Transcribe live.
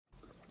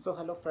So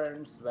hello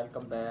friends,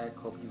 welcome back.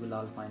 Hope you will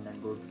all fine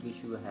and good. Wish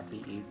you a happy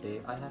Eid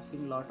day. I have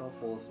seen lot of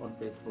posts on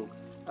Facebook.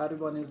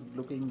 Everyone is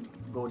looking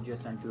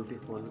gorgeous and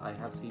beautiful. I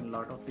have seen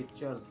lot of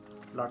pictures,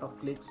 lot of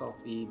clicks of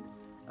Eid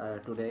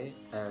today.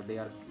 They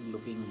are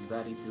looking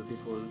very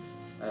beautiful,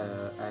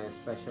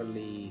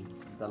 especially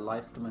the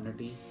lives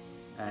community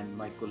and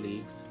my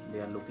colleagues.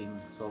 They are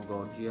looking so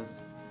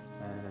gorgeous.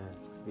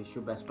 Wish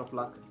you best of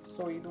luck.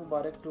 So Eid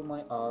Mubarak to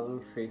my all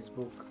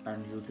Facebook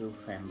and YouTube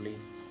family.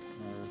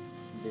 Uh,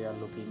 they are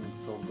looking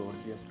so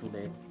gorgeous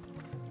today.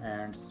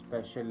 And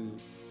special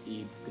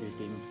Eid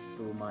greetings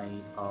to my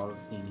all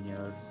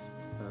seniors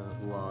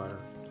who are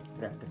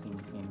practicing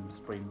in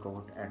Supreme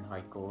Court and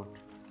High Court,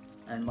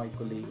 and my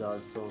colleague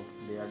also.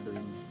 They are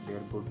doing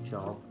their good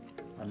job,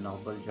 a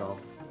noble job.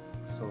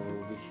 So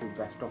wish you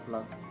best of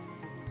luck.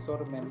 So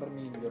remember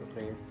me in your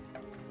prayers.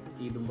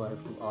 Eid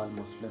Mubarak to all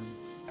Muslim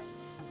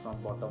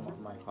from bottom of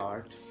my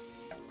heart.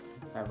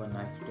 Have a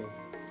nice day.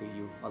 See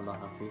you. Allah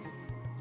Hafiz.